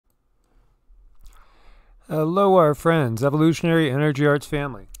Hello, our friends, Evolutionary Energy Arts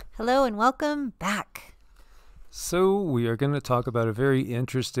family. Hello and welcome back. So, we are going to talk about a very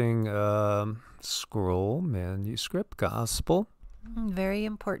interesting scroll, manuscript, gospel. Very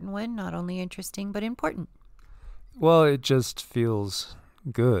important one, not only interesting, but important. Well, it just feels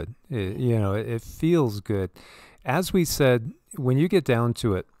good. It feels good. As we said, when you get down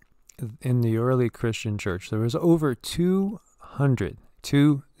to it, in the early Christian church, there was over 200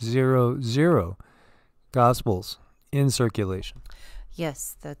 gospels in circulation.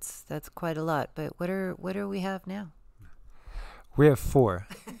 Yes, that's quite a lot. But what do we have now? We have four.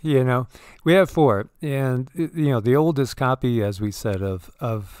 We have four, and the oldest copy, as we said, of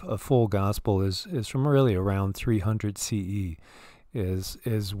a full gospel is from really around 300 CE,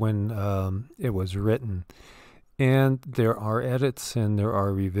 is when it was written. And there are edits and there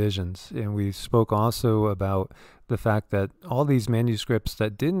are revisions. And we spoke also about the fact that all these manuscripts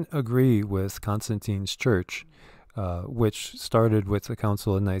that didn't agree with Constantine's church, which started with the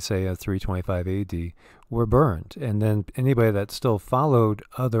Council of Nicaea 325 AD, were burned. And then anybody that still followed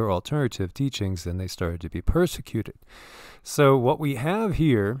other alternative teachings, then they started to be persecuted. So what we have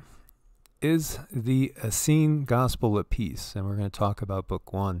here is the Essene Gospel of Peace. And we're going to talk about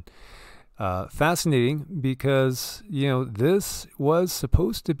Book 1. Fascinating because, this was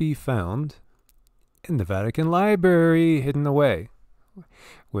supposed to be found in the Vatican Library, hidden away,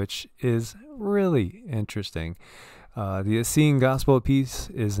 which is really interesting. The Essene Gospel of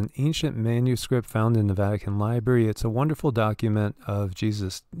Peace is an ancient manuscript found in the Vatican Library. It's a wonderful document of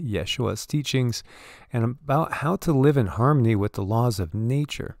Yeshua's teachings and about how to live in harmony with the laws of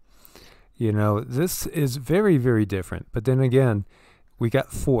nature. This is very, very different. But then again, we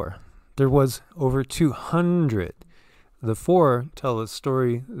got four. There was over 200. The four tell a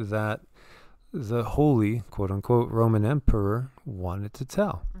story that the holy, quote-unquote, Roman emperor wanted to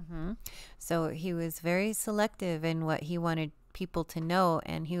tell. Mm-hmm. So he was very selective in what he wanted people to know,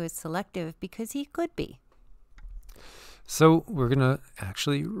 and he was selective because he could be. So we're going to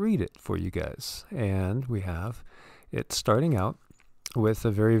actually read it for you guys. And we have it starting out with a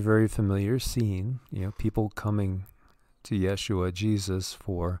very, very familiar scene, people coming to Yeshua, Jesus,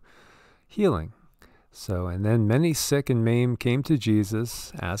 for healing. So, and then many sick and maimed came to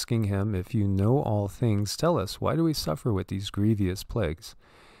Jesus, asking him, "If you know all things, tell us, why do we suffer with these grievous plagues?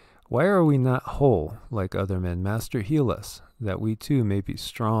 Why are we not whole like other men? Master, heal us, that we too may be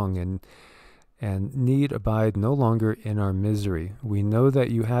strong and need abide no longer in our misery. We know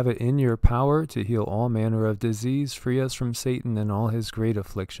that you have it in your power to heal all manner of disease, free us from Satan and all his great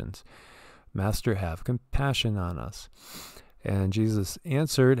afflictions. Master, have compassion on us." And Jesus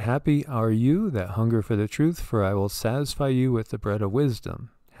answered, "Happy are you that hunger for the truth, for I will satisfy you with the bread of wisdom.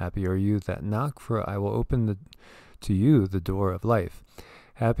 Happy are you that knock, for I will open to you the door of life.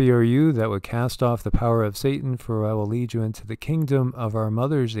 Happy are you that would cast off the power of Satan, for I will lead you into the kingdom of our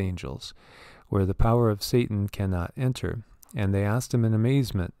mother's angels, where the power of Satan cannot enter." And they asked him in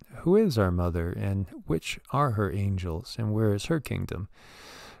amazement, "Who is our mother, and which are her angels, and where is her kingdom?"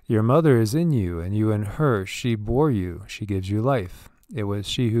 "Your mother is in you, and you in her. She bore you. She gives you life. It was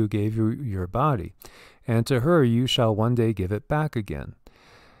she who gave you your body, and to her you shall one day give it back again.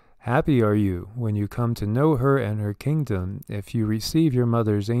 Happy are you when you come to know her and her kingdom. If you receive your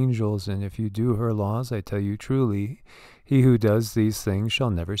mother's angels, and if you do her laws, I tell you truly, he who does these things shall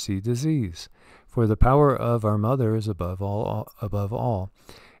never see disease. For the power of our mother is above all.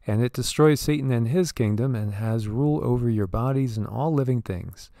 And it destroys Satan and his kingdom, and has rule over your bodies and all living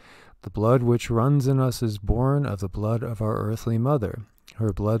things. The blood which runs in us is born of the blood of our earthly mother.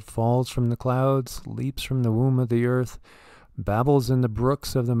 Her blood falls from the clouds, leaps from the womb of the earth, babbles in the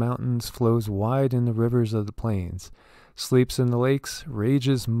brooks of the mountains, flows wide in the rivers of the plains, sleeps in the lakes,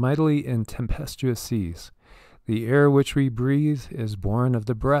 rages mightily in tempestuous seas. The air which we breathe is born of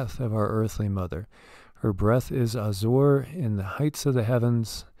the breath of our earthly mother. Her breath is azure in the heights of the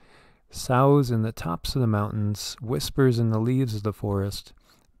heavens, sows in the tops of the mountains, whispers in the leaves of the forest,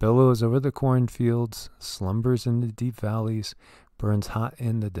 billows over the cornfields, slumbers in the deep valleys, burns hot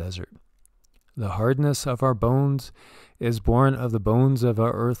in the desert. The hardness of our bones is born of the bones of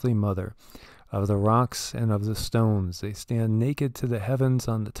our earthly mother, of the rocks and of the stones. They stand naked to the heavens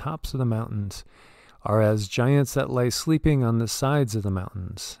on the tops of the mountains, are as giants that lie sleeping on the sides of the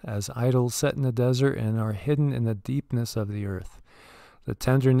mountains, as idols set in the desert, and are hidden in the deepness of the earth. The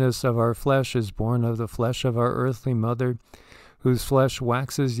tenderness of our flesh is born of the flesh of our earthly mother, whose flesh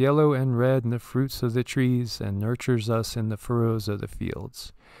waxes yellow and red in the fruits of the trees, and nurtures us in the furrows of the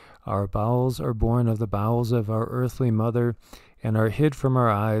fields. Our bowels are born of the bowels of our earthly mother, and are hid from our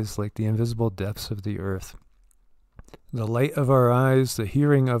eyes like the invisible depths of the earth. The light of our eyes, the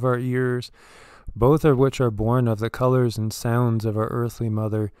hearing of our ears, both of which are born of the colors and sounds of our earthly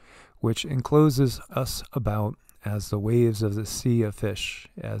mother, which encloses us about as the waves of the sea a fish,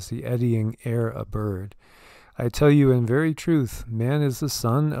 as the eddying air a bird. I tell you in very truth, man is the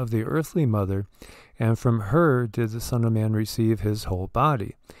son of the earthly mother, and from her did the Son of Man receive his whole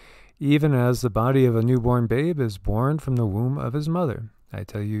body, even as the body of a newborn babe is born from the womb of his mother. I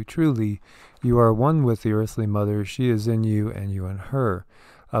tell you truly, you are one with the earthly mother. She is in you, and you in her.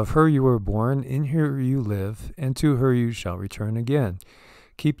 Of her you were born, in her you live, and to her you shall return again.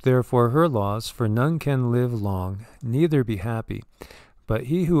 Keep therefore her laws, for none can live long, neither be happy, but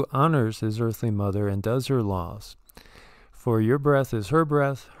he who honors his earthly mother and does her laws. For your breath is her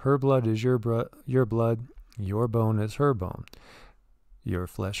breath, her blood is your blood, your bone is her bone, your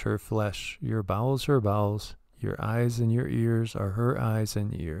flesh her flesh, your bowels her bowels, your eyes and your ears are her eyes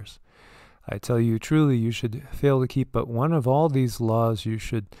and ears. I tell you truly, you should fail to keep but one of all these laws.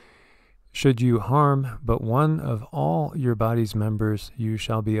 Should you harm but one of all your body's members, you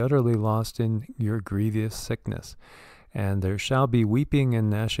shall be utterly lost in your grievous sickness, and there shall be weeping and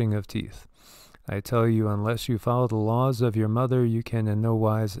gnashing of teeth. I tell you, unless you follow the laws of your mother, you can in no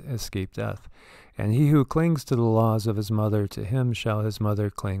wise escape death. And he who clings to the laws of his mother, to him shall his mother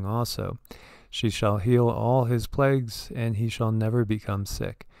cling also. She shall heal all his plagues, and he shall never become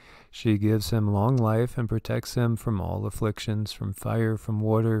sick. She gives him long life and protects him from all afflictions, from fire, from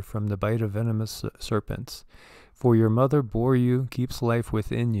water, from the bite of venomous serpents. For your mother bore you, keeps life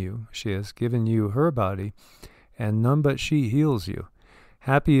within you. She has given you her body, and none but she heals you.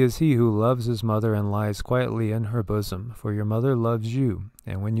 Happy is he who loves his mother and lies quietly in her bosom, for your mother loves you,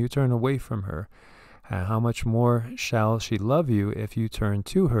 and when you turn away from her, how much more shall she love you if you turn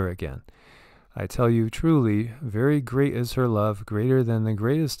to her again? I tell you truly, very great is her love, greater than the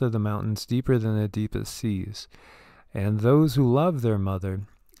greatest of the mountains, deeper than the deepest seas. And those who love their mother,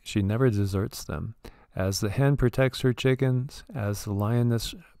 she never deserts them. As the hen protects her chickens, as the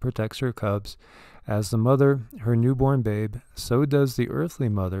lioness protects her cubs, as the mother her newborn babe, so does the earthly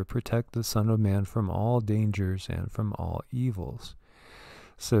mother protect the Son of Man from all dangers and from all evils.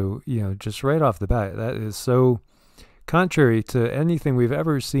 So, just right off the bat, that is so contrary to anything we've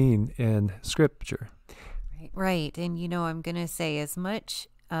ever seen in Scripture. Right. And, I'm going to say as much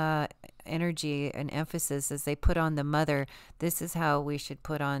energy and emphasis as they put on the mother, this is how we should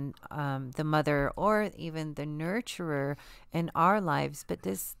put on the mother or even the nurturer in our lives. But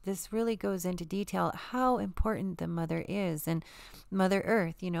this really goes into detail how important the mother is. And Mother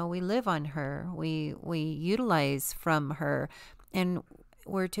Earth, we live on her. We utilize from her. And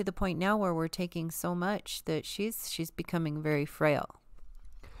we're to the point now where we're taking so much that she's becoming very frail.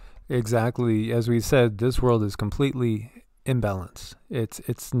 Exactly. As we said, this world is completely imbalanced.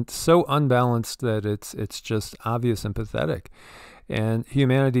 It's so unbalanced that it's just obvious and pathetic. And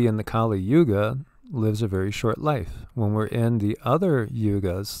humanity in the Kali Yuga lives a very short life. When we're in the other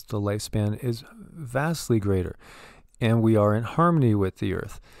yugas, the lifespan is vastly greater, and we are in harmony with the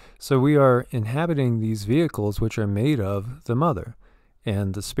earth. So we are inhabiting these vehicles which are made of the mother,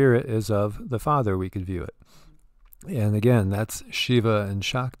 and the spirit is of the father, we could view it. And again, that's Shiva and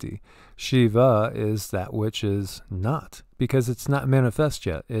Shakti. Shiva is that which is not, because it's not manifest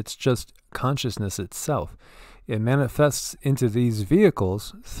yet. It's just consciousness itself. It manifests into these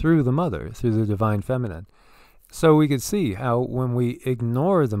vehicles through the mother, through the divine feminine. So we could see how when we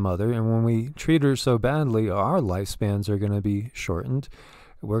ignore the mother and when we treat her so badly, our lifespans are going to be shortened.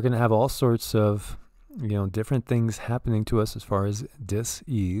 We're going to have all sorts of, different things happening to us as far as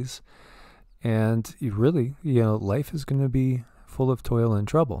dis-ease. And really, life is going to be full of toil and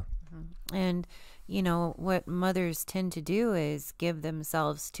trouble. And, what mothers tend to do is give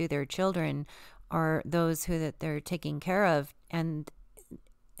themselves to their children or those that they're taking care of. And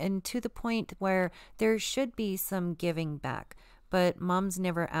to the point where there should be some giving back. But moms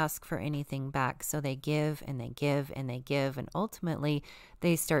never ask for anything back. So they give and they give and they give. And ultimately,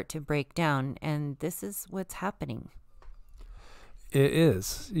 they start to break down. And this is what's happening. It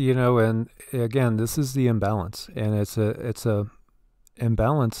is, and again, this is the imbalance, and it's a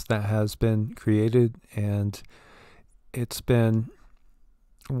imbalance that has been created, and it's been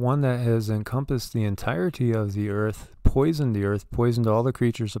one that has encompassed the entirety of the earth, poisoned all the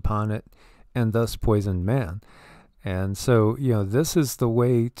creatures upon it, and thus poisoned man. And so, this is the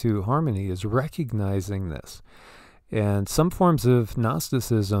way to harmony, is recognizing this. And some forms of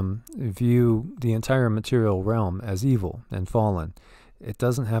Gnosticism view the entire material realm as evil and fallen. It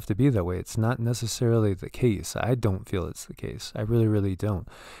doesn't have to be that way. It's not necessarily the case. I don't feel it's the case. I really, really don't.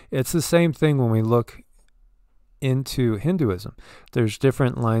 It's the same thing when we look into Hinduism. There's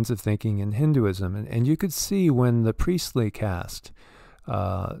different lines of thinking in Hinduism. And you could see when the priestly caste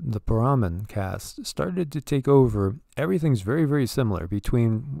the Brahmin caste started to take over. Everything's very, very similar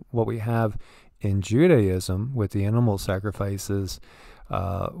between what we have in Judaism with the animal sacrifices,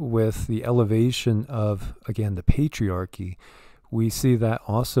 with the elevation of, again, the patriarchy. We see that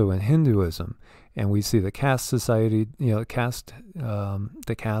also in Hinduism, and we see the caste society,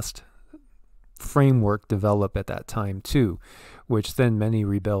 the caste framework develop at that time too, which then many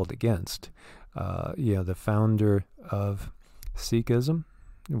rebelled against. The founder of Sikhism,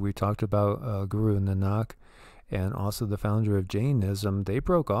 we talked about Guru Nanak, and also the founder of Jainism, they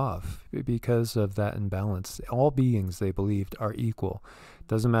broke off because of that imbalance. All beings, they believed, are equal.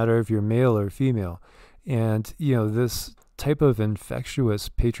 Doesn't matter if you're male or female. And, this type of infectious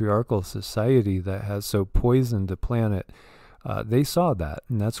patriarchal society that has so poisoned the planet, they saw that,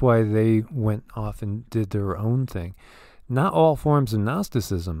 and that's why they went off and did their own thing. Not all forms of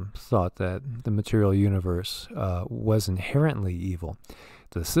Gnosticism thought that the material universe was inherently evil.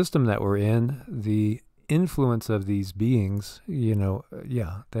 The system that we're in, the influence of these beings,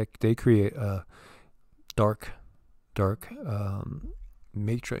 that they create a dark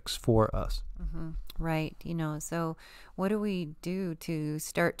matrix for us. Mm-hmm. Right. So what do we do to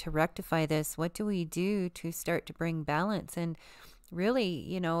start to rectify this? What do we do to start to bring balance? And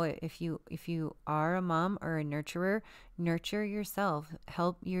really, if you are a mom or a nurturer, nurture yourself,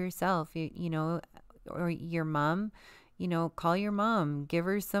 help yourself, or your mom, call your mom, give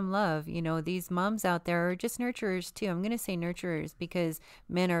her some love. These moms out there are just nurturers too. I'm going to say nurturers because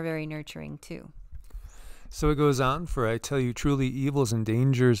men are very nurturing too. So it goes on, for I tell you truly, evils and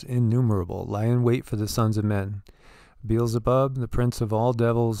dangers innumerable lie in wait for the sons of men. Beelzebub, the prince of all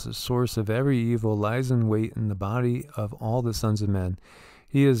devils, the source of every evil, lies in wait in the body of all the sons of men.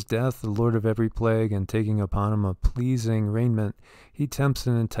 He is death, the lord of every plague, and taking upon him a pleasing raiment, he tempts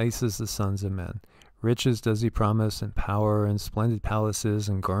and entices the sons of men. Riches does he promise, and power, and splendid palaces,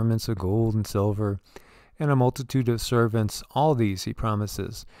 and garments of gold and silver, and a multitude of servants. All these he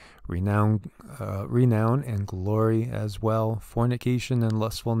promises. Renown and glory as well, fornication and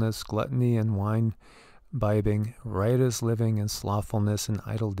lustfulness, gluttony and wine imbibing, riotous living and slothfulness and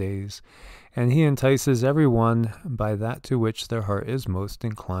idle days. And he entices every one by that to which their heart is most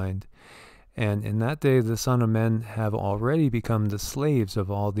inclined. And in that day the Son of Men have already become the slaves of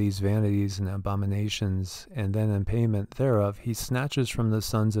all these vanities and abominations, and then in payment thereof he snatches from the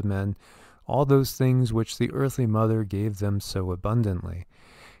sons of men all those things which the earthly mother gave them so abundantly.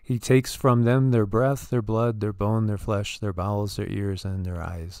 He takes from them their breath, their blood, their bone, their flesh, their bowels, their ears, and their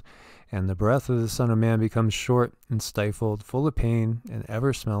eyes. And the breath of the Son of Man becomes short and stifled, full of pain, and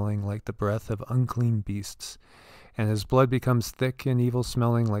ever smelling like the breath of unclean beasts. And his blood becomes thick and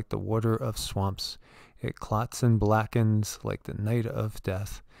evil-smelling like the water of swamps. It clots and blackens like the night of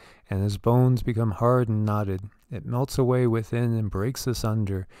death. And his bones become hard and knotted. It melts away within and breaks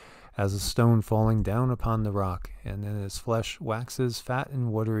asunder, as a stone falling down upon the rock, and then his flesh waxes fat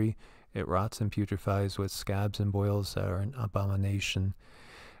and watery. It rots and putrefies with scabs and boils that are an abomination.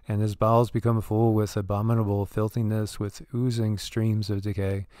 And his bowels become full with abominable filthiness, with oozing streams of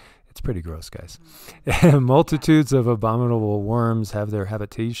decay. It's pretty gross, guys. And multitudes of abominable worms have their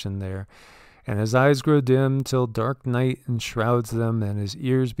habitation there. And his eyes grow dim till dark night enshrouds them, and his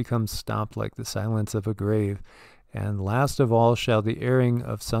ears become stopped like the silence of a grave. And last of all shall the erring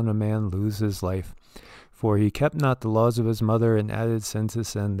of Son of Man lose his life. For he kept not the laws of his mother, and added sin to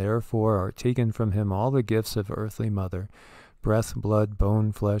sin. Therefore are taken from him all the gifts of earthly mother, breath, blood,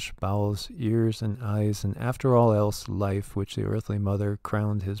 bone, flesh, bowels, ears, and eyes, and after all else life, which the earthly mother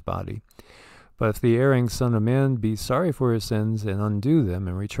crowned his body. But if the erring Son of Man be sorry for his sins, and undo them,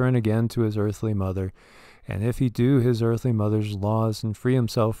 and return again to his earthly mother, and if he do his earthly mother's laws, and free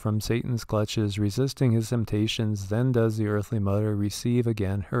himself from Satan's clutches, resisting his temptations, then does the earthly mother receive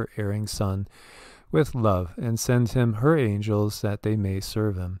again her erring son with love, and send him her angels that they may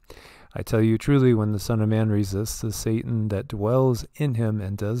serve him. I tell you truly, when the Son of Man resists the Satan that dwells in him,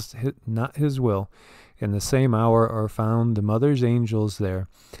 and does not his will, in the same hour are found the mother's angels there,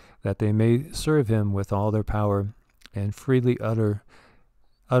 that they may serve him with all their power, and free utterly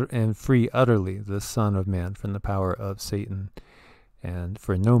the Son of Man from the power of Satan. And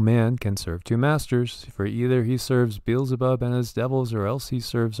for no man can serve two masters, for either he serves Beelzebub and his devils, or else he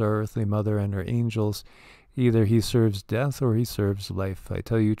serves our earthly mother and her angels. Either he serves death, or he serves life. I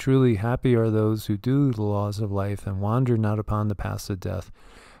tell you truly, happy are those who do the laws of life, and wander not upon the paths of death.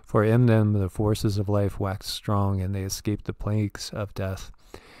 For in them the forces of life wax strong, and they escape the plagues of death.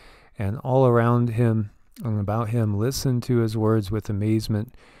 And all around him and about him listened to his words with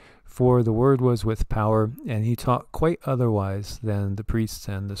amazement, for the word was with power, and he taught quite otherwise than the priests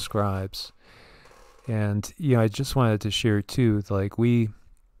and the scribes. And, I just wanted to share too, like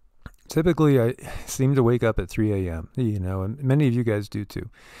typically I seem to wake up at 3 a.m., and many of you guys do too.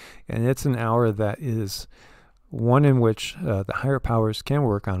 And it's an hour that is one in which the higher powers can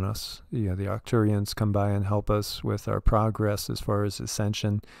work on us. The Arcturians come by and help us with our progress as far as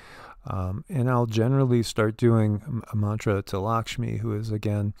ascension. And I'll generally start doing a mantra to Lakshmi, who is,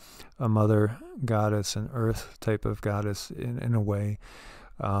 again, a mother goddess, an earth type of goddess in a way,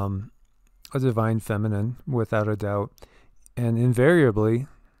 a divine feminine, without a doubt. And invariably,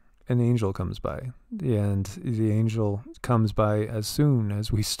 an angel comes by. And the angel comes by as soon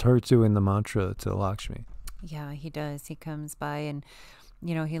as we start doing the mantra to Lakshmi. Yeah, he does. He comes by and,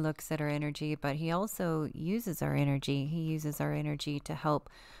 he looks at our energy, but he also uses our energy. He uses our energy to help.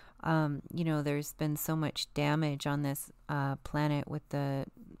 There's been so much damage on this planet with the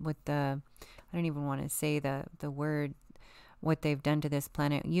I don't even want to say the word, what they've done to this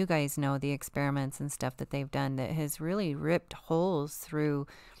planet. You guys know the experiments and stuff that they've done that has really ripped holes through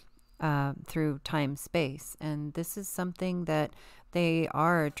time space. And this is something that they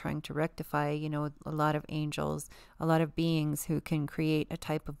are trying to rectify. A lot of angels, a lot of beings who can create a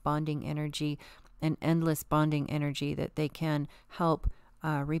type of bonding energy, an endless bonding energy that they can help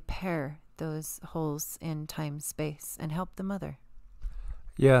repair those holes in time space and help the mother.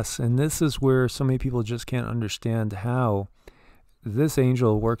 Yes, and this is where so many people just can't understand how this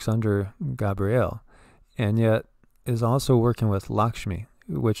angel works under Gabriel and yet is also working with Lakshmi,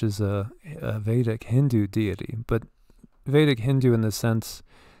 which is a Vedic Hindu deity, but Vedic Hindu in the sense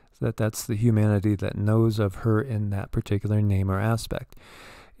that that's the humanity that knows of her in that particular name or aspect.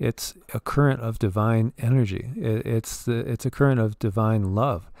 It's a current of divine energy. It's a current of divine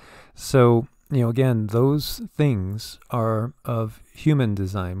love. So, again, those things are of human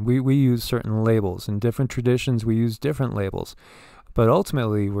design. We use certain labels. In different traditions, we use different labels. But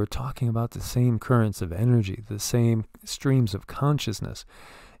ultimately, we're talking about the same currents of energy, the same streams of consciousness.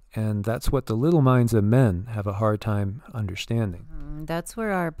 And that's what the little minds of men have a hard time understanding. That's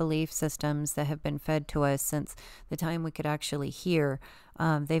where our belief systems that have been fed to us since the time we could actually hear,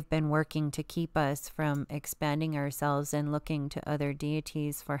 they've been working to keep us from expanding ourselves and looking to other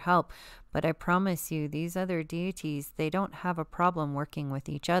deities for help. But I promise you, these other deities, they don't have a problem working with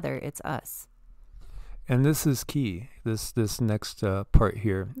each other. It's us. And this is key, this next part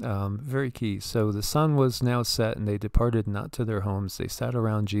here, very key. So the sun was now set, and they departed not to their homes. They sat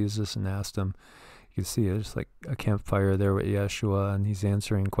around Jesus and asked him. You can see it's like a campfire there with Yeshua, and he's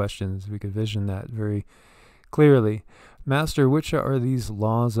answering questions. We could vision that very clearly. Master, which are these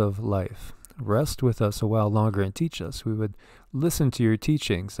laws of life? Rest with us a while longer and teach us. We would listen to your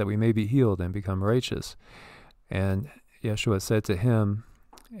teachings that we may be healed and become righteous. And Yeshua said to him,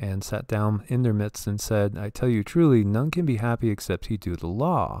 and sat down in their midst and said, I tell you truly, none can be happy except he do the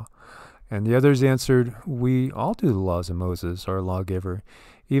law. And the others answered, we all do the laws of Moses, our lawgiver,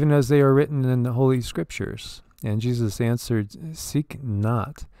 even as they are written in the Holy Scriptures. And Jesus answered, seek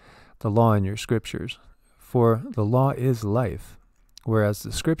not the law in your Scriptures, for the law is life, whereas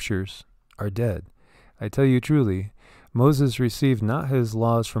the Scriptures are dead. I tell you truly, Moses received not his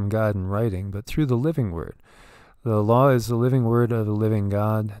laws from God in writing, but through the living word. The law is the living word of the living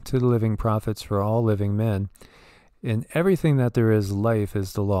God to the living prophets for all living men. In everything that there is life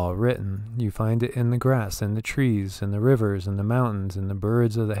is the law written. You find it in the grass and the trees and the rivers and the mountains and the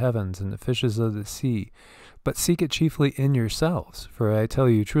birds of the heavens and the fishes of the sea. But seek it chiefly in yourselves. For I tell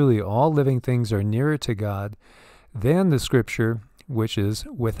you truly, all living things are nearer to God than the Scripture, which is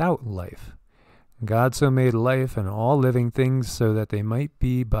without life. God so made life and all living things so that they might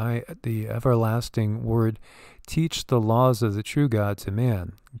be by the everlasting word teach the laws of the true God to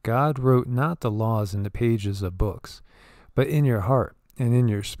man. God wrote not the laws in the pages of books, but in your heart and in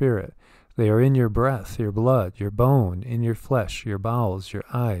your spirit. They are in your breath, your blood, your bone, in your flesh, your bowels, your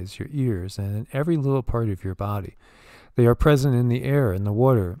eyes, your ears, and in every little part of your body. They are present in the air, in the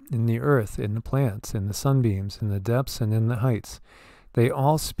water, in the earth, in the plants, in the sunbeams, in the depths, and in the heights. They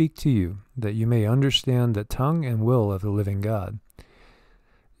all speak to you, that you may understand the tongue and will of the living God.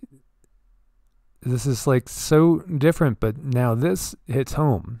 This is like so different, but now this hits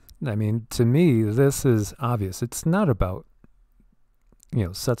home. I mean, to me, this is obvious. It's not about,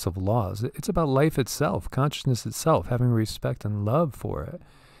 sets of laws. It's about life itself, consciousness itself, having respect and love for it.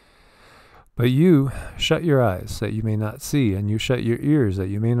 But you shut your eyes that you may not see, and you shut your ears that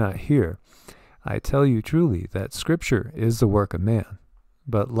you may not hear. I tell you truly that Scripture is the work of man,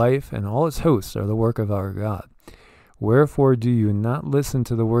 but life and all its hosts are the work of our God. Wherefore do you not listen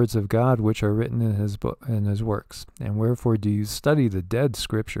to the words of God which are written in his book, in his works? And wherefore do you study the dead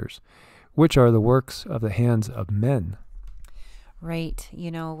Scriptures, which are the works of the hands of men? Right.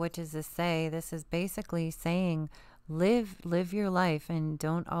 You know, what does this say? This is basically saying live your life, and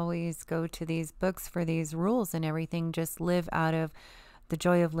don't always go to these books for these rules and everything. Just live out of the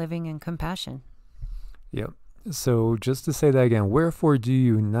joy of living and compassion. Yep. So just to say that again, wherefore do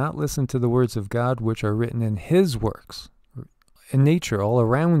you not listen to the words of God which are written in his works, in nature all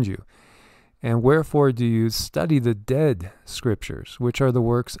around you? And wherefore do you study the dead scriptures, which are the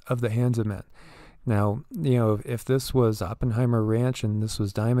works of the hands of men? Now, you know, if this was Oppenheimer Ranch and this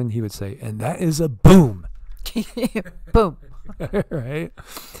was Diamond, he would say, and that is a boom. Boom. Right?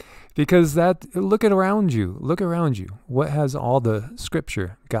 Because look around you. Look around you. What has all the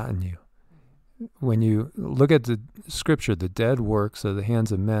scripture gotten you? When you look at the scripture, the dead works of the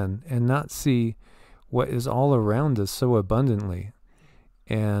hands of men, and not see what is all around us so abundantly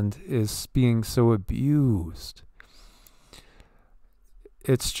and is being so abused,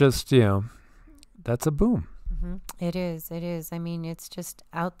 it's just, you know, that's a boom. It is. It is. I mean, it's just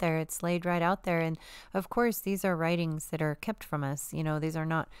out there. It's laid right out there. And of course, these are writings that are kept from us. You know, these are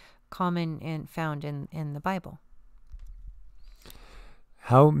not common and found in the Bible.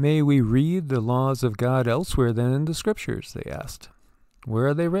 How may we read the laws of God elsewhere than in the scriptures, they asked. Where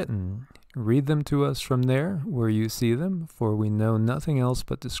are they written? Read them to us from there, where you see them, for we know nothing else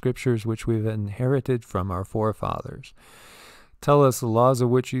but the scriptures which we've inherited from our forefathers. Tell us the laws of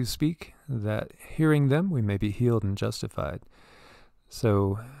which you speak, that hearing them we may be healed and justified.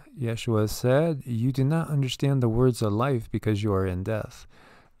 So Yeshua said, you do not understand the words of life because you are in death.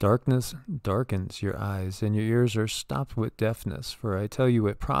 Darkness darkens your eyes, and your ears are stopped with deafness. For I tell you,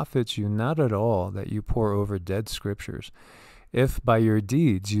 it profits you not at all that you pore over dead scriptures, if by your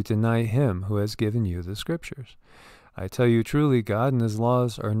deeds you deny him who has given you the scriptures. I tell you truly, God and his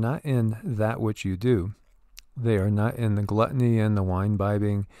laws are not in that which you do. They are not in the gluttony and the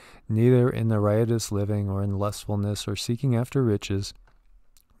wine-bibbing, neither in the riotous living, or in lustfulness, or seeking after riches,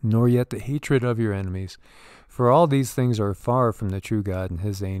 nor yet the hatred of your enemies. For all these things are far from the true God and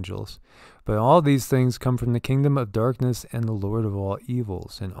his angels. But all these things come from the kingdom of darkness and the Lord of all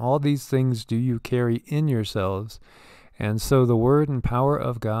evils. And all these things do you carry in yourselves, and so the word and power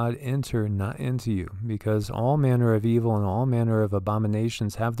of God enter not into you, because all manner of evil and all manner of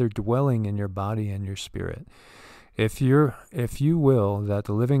abominations have their dwelling in your body and your spirit. If you will that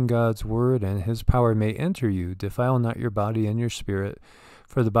the living God's word and his power may enter you, defile not your body and your spirit,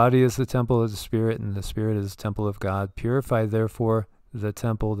 for the body is the temple of the Spirit, and the Spirit is the temple of God. Purify therefore the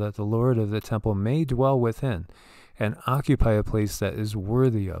temple, that the Lord of the temple may dwell within, and occupy a place that is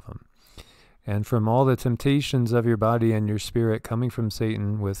worthy of him. And from all the temptations of your body and your spirit coming from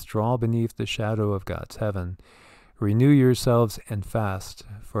Satan, withdraw beneath the shadow of God's heaven. Renew yourselves and fast,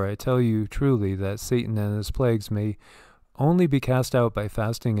 for I tell you truly that Satan and his plagues may only be cast out by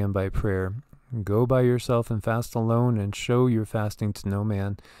fasting and by prayer. Go by yourself and fast alone, and show your fasting to no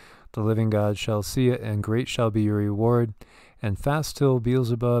man. The living God shall see it, and great shall be your reward. And fast till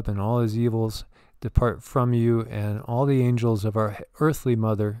Beelzebub and all his evils depart from you, and all the angels of our earthly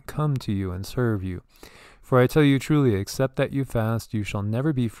mother come to you and serve you. For I tell you truly, except that you fast, you shall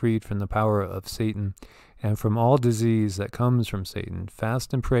never be freed from the power of Satan, and from all disease that comes from Satan.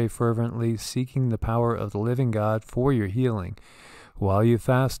 Fast and pray fervently, seeking the power of the living God for your healing. While you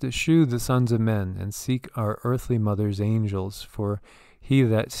fast, eschew the sons of men, and seek our earthly mother's angels, for he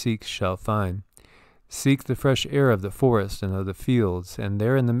that seeks shall find. Seek the fresh air of the forest and of the fields, and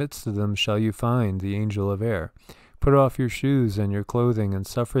there in the midst of them shall you find the angel of air. Put off your shoes and your clothing, and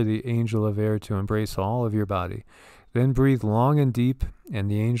suffer the angel of air to embrace all of your body. Then breathe long and deep, and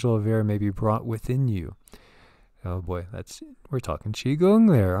the angel of air may be brought within you. Oh boy, we're talking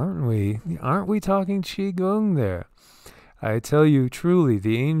Qigong there, aren't we? Aren't we talking Qigong there? I tell you truly,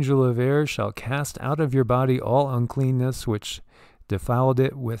 the angel of air shall cast out of your body all uncleanness which defiled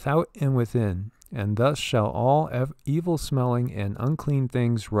it without and within, and thus shall all evil-smelling and unclean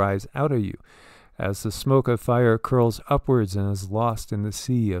things rise out of you, as the smoke of fire curls upwards and is lost in the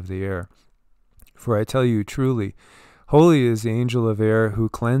sea of the air. For I tell you truly, holy is the angel of air, who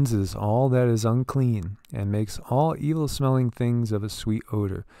cleanses all that is unclean, and makes all evil-smelling things of a sweet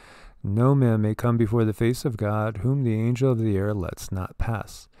odor. No man may come before the face of God, whom the angel of the air lets not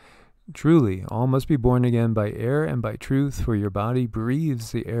pass. Truly, all must be born again by air and by truth, for your body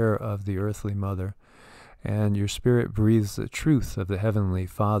breathes the air of the earthly mother, and your spirit breathes the truth of the heavenly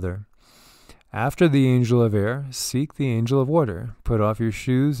Father. After the angel of air, seek the angel of water. Put off your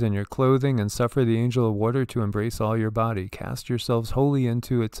shoes and your clothing, and suffer the angel of water to embrace all your body. Cast yourselves wholly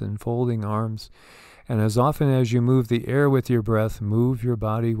into its enfolding arms. And as often as you move the air with your breath, move your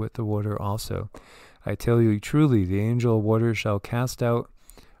body with the water also. I tell you truly, the angel of water shall cast out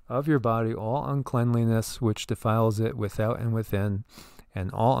of your body all uncleanliness which defiles it without and within, and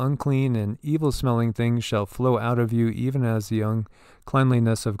all unclean and evil-smelling things shall flow out of you, even as the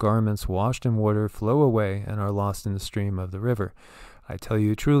uncleanliness of garments washed in water flow away and are lost in the stream of the river. I tell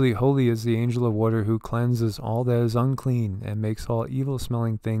you truly, holy is the angel of water who cleanses all that is unclean and makes all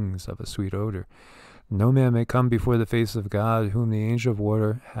evil-smelling things of a sweet odor. No man may come before the face of God whom the angel of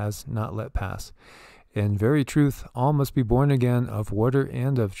water has not let pass. In very truth, all must be born again of water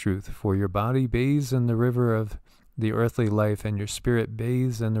and of truth, for your body bathes in the river of the earthly life, and your spirit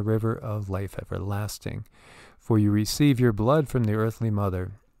bathes in the river of life everlasting. For you receive your blood from the earthly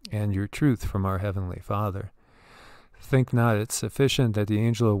mother, and your truth from our heavenly Father. Think not it sufficient that the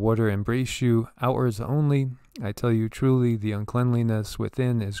angel of water embrace you outwards only. I tell you truly, the uncleanliness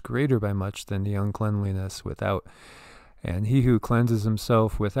within is greater by much than the uncleanliness without. And he who cleanses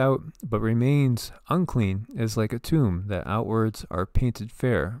himself without, but remains unclean, is like a tomb, that outwards are painted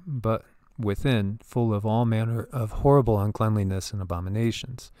fair, but within full of all manner of horrible uncleanliness and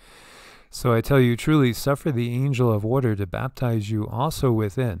abominations. So I tell you truly, suffer the angel of water to baptize you also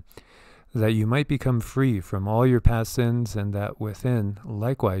within, that you might become free from all your past sins, and that within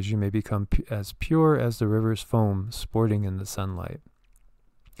likewise you may become as pure as the river's foam sporting in the sunlight.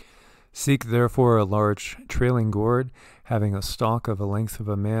 Seek therefore a large trailing gourd, having a stalk of the length of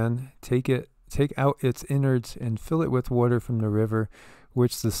a man. Take out its innards, and fill it with water from the river,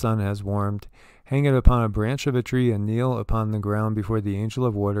 which the sun has warmed. Hang it upon a branch of a tree, and kneel upon the ground before the angel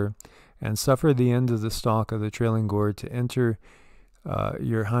of water, and suffer the end of the stalk of the trailing gourd to enter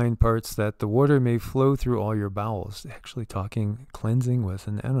your hind parts, that the water may flow through all your bowels. Actually talking cleansing with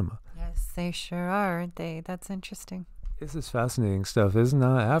an enema. Yes, they sure are, aren't they? That's interesting. This is fascinating stuff, isn't it?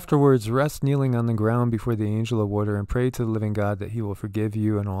 Afterwards, rest kneeling on the ground before the angel of water, and pray to the living God that he will forgive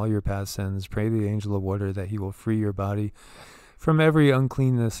you and all your past sins. Pray to the angel of water that he will free your body from every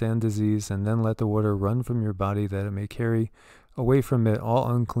uncleanness and disease, and then let the water run from your body, that it may carry away from it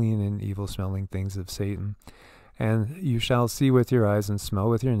all unclean and evil-smelling things of Satan. And you shall see with your eyes and smell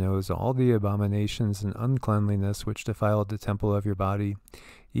with your nose all the abominations and uncleanliness which defiled the temple of your body,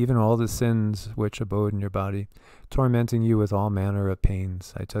 even all the sins which abode in your body, tormenting you with all manner of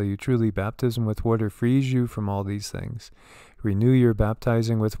pains. I tell you truly, baptism with water frees you from all these things. Renew your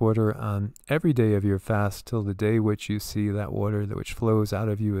baptizing with water on every day of your fast, till the day which you see that water that which flows out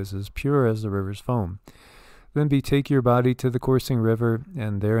of you is as pure as the river's foam. Then betake your body to the coursing river,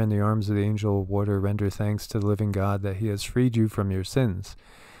 and there in the arms of the angel of water render thanks to the living God that he has freed you from your sins.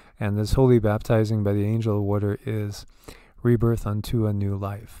 And this holy baptizing by the angel of water is rebirth unto a new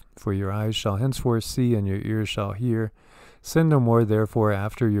life. For your eyes shall henceforth see, and your ears shall hear. Sin no more, therefore,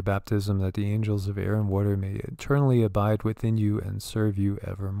 after your baptism, that the angels of air and water may eternally abide within you and serve you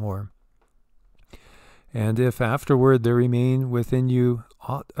evermore. And if afterward there remain within you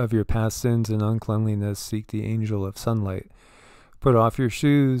aught of your past sins and uncleanliness, seek the angel of sunlight. Put off your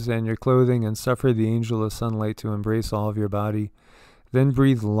shoes and your clothing, and suffer the angel of sunlight to embrace all of your body. Then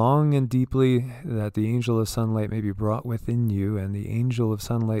breathe long and deeply, that the angel of sunlight may be brought within you, and the angel of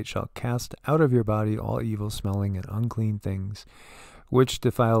sunlight shall cast out of your body all evil-smelling and unclean things, which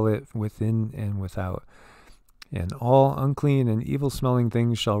defile it within and without. And all unclean and evil-smelling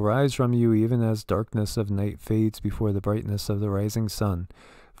things shall rise from you, even as darkness of night fades before the brightness of the rising sun.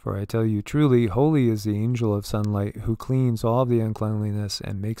 For I tell you truly, holy is the angel of sunlight, who cleans all the uncleanliness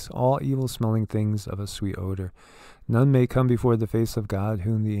and makes all evil-smelling things of a sweet odor. None may come before the face of God,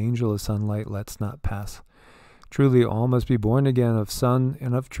 whom the angel of sunlight lets not pass. Truly all must be born again of sun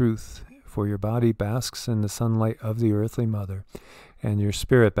and of truth, for your body basks in the sunlight of the earthly mother, and your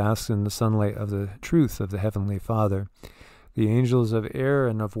spirit basks in the sunlight of the truth of the heavenly Father. The angels of air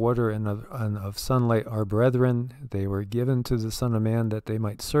and of water and of sunlight are brethren. They were given to the Son of Man that they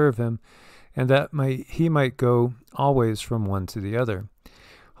might serve him, and that he might go always from one to the other.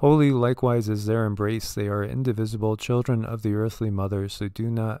 Holy likewise is their embrace. They are indivisible children of the earthly mother, so do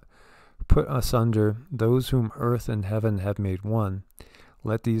not put asunder those whom earth and heaven have made one.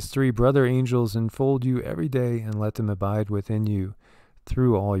 Let these three brother angels enfold you every day, and let them abide within you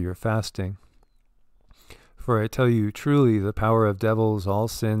through all your fasting. For I tell you truly, the power of devils, all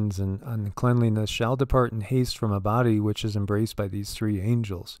sins, and uncleanliness shall depart in haste from a body which is embraced by these three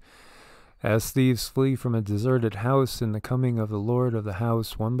angels. As thieves flee from a deserted house in the coming of the Lord of the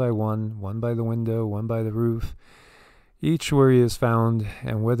house, one by the window, one by the roof, each where he is found,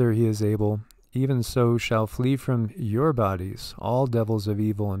 and whither he is able, even so shall flee from your bodies all devils of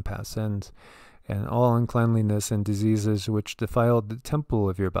evil and past sins, and all uncleanliness and diseases which defiled the temple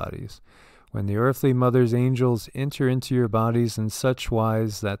of your bodies. When the earthly mother's angels enter into your bodies in such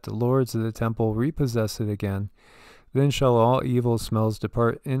wise that the lords of the temple repossess it again, Then shall all evil smells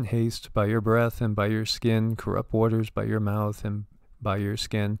depart in haste by your breath and by your skin, corrupt waters by your mouth and by your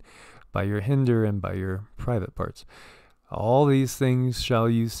skin, by your hinder and by your private parts. All these things shall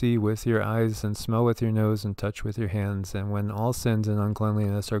you see with your eyes and smell with your nose and touch with your hands. And when all sins and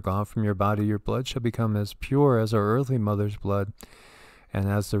uncleanliness are gone from your body, your blood shall become as pure as our earthly mother's blood, and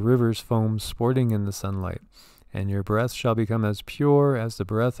as the river's foam sporting in the sunlight. And your breath shall become as pure as the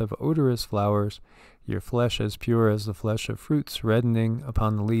breath of odorous flowers, your flesh as pure as the flesh of fruits reddening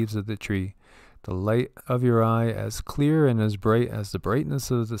upon the leaves of the tree. The light of your eye as clear and as bright as the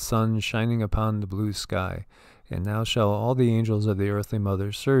brightness of the sun shining upon the blue sky. And now shall all the angels of the earthly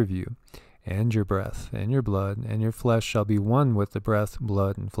mother serve you, and your breath, and your blood, and your flesh shall be one with the breath,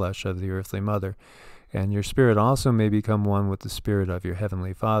 blood, and flesh of the earthly mother. And your spirit also may become one with the spirit of your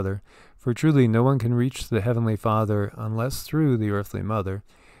heavenly Father. For truly no one can reach the heavenly Father unless through the earthly mother,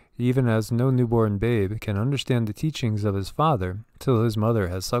 even as no newborn babe can understand the teachings of his father till his mother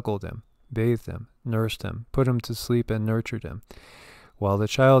has suckled him, bathed him, nursed him, put him to sleep, and nurtured him. While the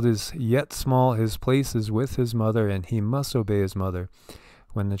child is yet small, his place is with his mother, and he must obey his mother.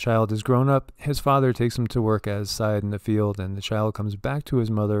 When the child is grown up, his father takes him to work outside in the field, and the child comes back to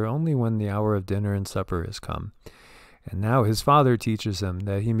his mother only when the hour of dinner and supper is come. And now his father teaches him,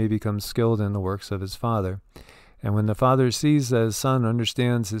 that he may become skilled in the works of his father. And when the father sees that his son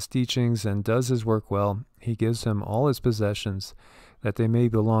understands his teachings and does his work well, he gives him all his possessions, that they may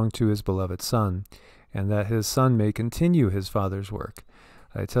belong to his beloved son, and that his son may continue his father's work.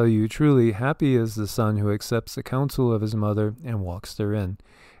 I tell you truly, happy is the son who accepts the counsel of his mother and walks therein.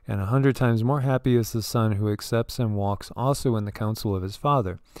 And 100 times more happy is the son who accepts and walks also in the counsel of his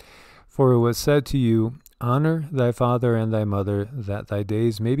father. For it was said to you, honor thy father and thy mother, that thy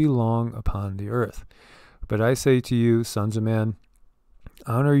days may be long upon the earth. But I say to you, sons of man,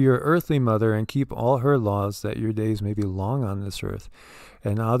 honor your earthly mother and keep all her laws, that your days may be long on this earth.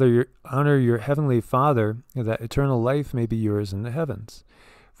 And honor your heavenly Father, that eternal life may be yours in the heavens.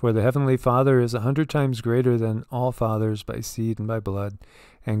 For the heavenly Father is 100 times greater than all fathers by seed and by blood,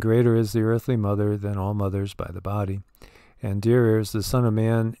 and greater is the earthly mother than all mothers by the body. And dearer is the Son of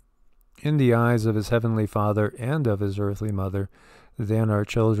Man in the eyes of his heavenly Father and of his earthly mother than are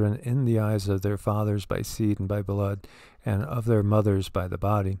children in the eyes of their fathers by seed and by blood, and of their mothers by the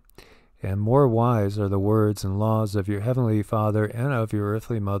body. And more wise are the words and laws of your heavenly Father and of your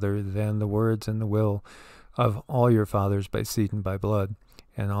earthly mother than the words and the will of all your fathers by seed and by blood,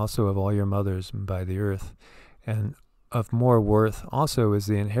 and also of all your mothers by the earth. And of more worth also is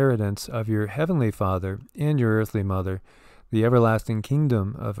the inheritance of your heavenly Father and your earthly mother, the everlasting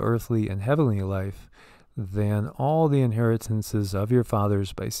kingdom of earthly and heavenly life, than all the inheritances of your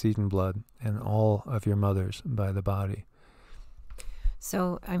fathers by seed and blood, and all of your mothers by the body.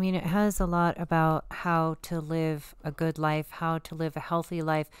 So, I mean, it has a lot about how to live a good life, how to live a healthy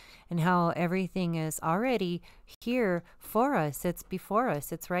life, and how everything is already here for us. It's before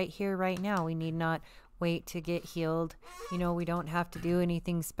us. It's right here, right now. We need not wait to get healed. You know, we don't have to do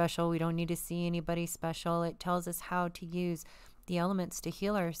anything special. We don't need to see anybody special. It tells us how to use the elements to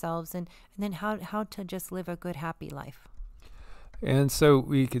heal ourselves, and then how to just live a good, happy life. And so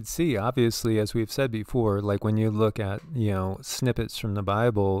we could see, obviously, as we've said before, like when you look at, snippets from the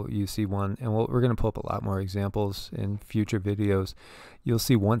Bible, you see one, and we're going to pull up a lot more examples in future videos. You'll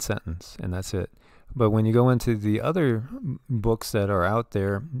see one sentence, and that's it. But when you go into the other books that are out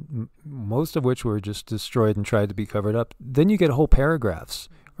there, most of which were just destroyed and tried to be covered up, then you get whole paragraphs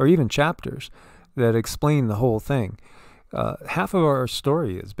or even chapters that explain the whole thing. Half of our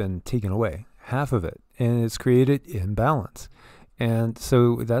story has been taken away, half of it, and it's created imbalance. And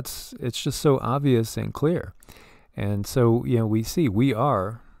so it's just so obvious and clear. And so, we see we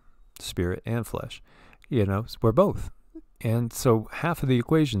are spirit and flesh, we're both. And so half of the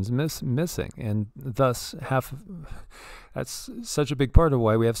equation's missing. And thus that's such a big part of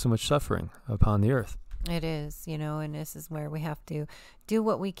why we have so much suffering upon the earth. It is, and this is where we have to do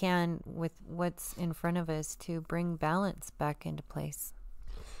what we can with what's in front of us to bring balance back into place.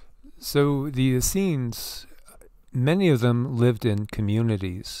 So the Essenes, many of them lived in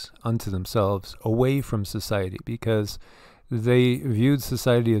communities unto themselves, away from society, because they viewed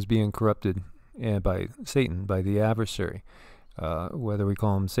society as being corrupted by Satan, by the adversary. Whether we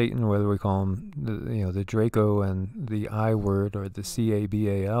call him Satan, or whether we call him the Draco and the I word, or the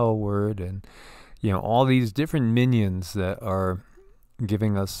Cabal word, and all these different minions that are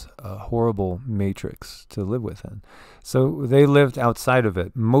giving us a horrible matrix to live within. So they lived outside of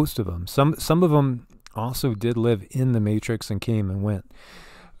it, most of them. Some of them also did live in the matrix and came and went.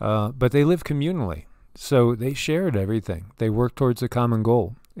 But they lived communally. So they shared everything. They worked towards a common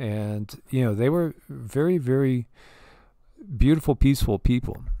goal. And, they were very, very beautiful, peaceful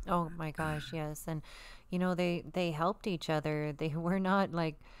people. Oh my gosh, yes. And you know, they helped each other. They were not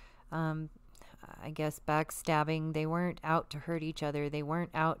like um I guess backstabbing. They weren't out to hurt each other. They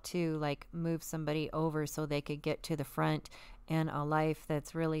weren't out to like move somebody over so they could get to the front in a life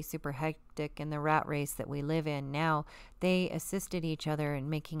that's really super hectic in the rat race that we live in now. They assisted each other in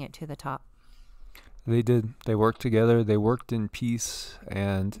making it to the top. They did. They worked together. They worked in peace,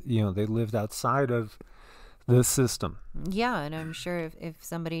 and they lived outside of this system. Yeah, and I'm sure if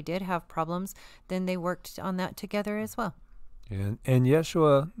somebody did have problems, then they worked on that together as well. And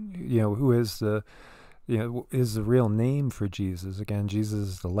Yeshua, who is is the real name for Jesus. Again, Jesus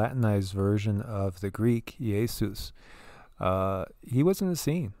is the Latinized version of the Greek Jesus. He was in the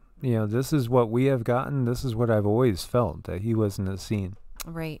scene. This is what we have gotten. This is what I've always felt, that he was in the scene.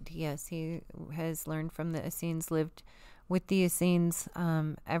 Right. Yes, he has learned from the Essenes, lived with the Essenes,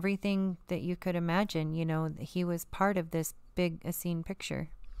 everything that you could imagine. He was part of this big Essene picture.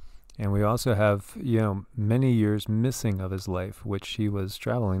 And we also have, many years missing of his life, which he was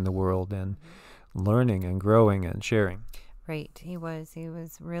traveling the world and learning and growing and sharing. Right. He was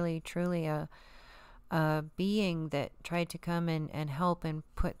really, truly a being that tried to come and help and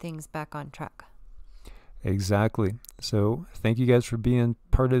put things back on track. Exactly. So thank you guys for being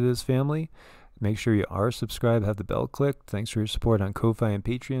part of this family. Make sure you are subscribed, have the bell clicked. Thanks for your support on Ko-Fi and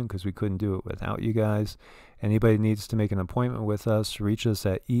Patreon, because we couldn't do it without you guys. Anybody needs to make an appointment with us, reach us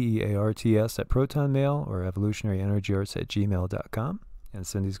at EEARTS at Proton Mail or evolutionaryenergyarts at gmail.com. And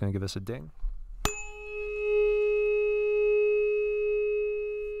Cindy's going to give us a ding.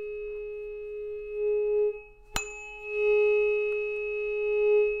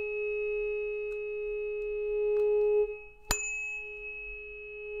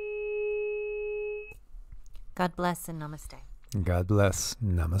 God bless and namaste. God bless.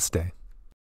 Namaste.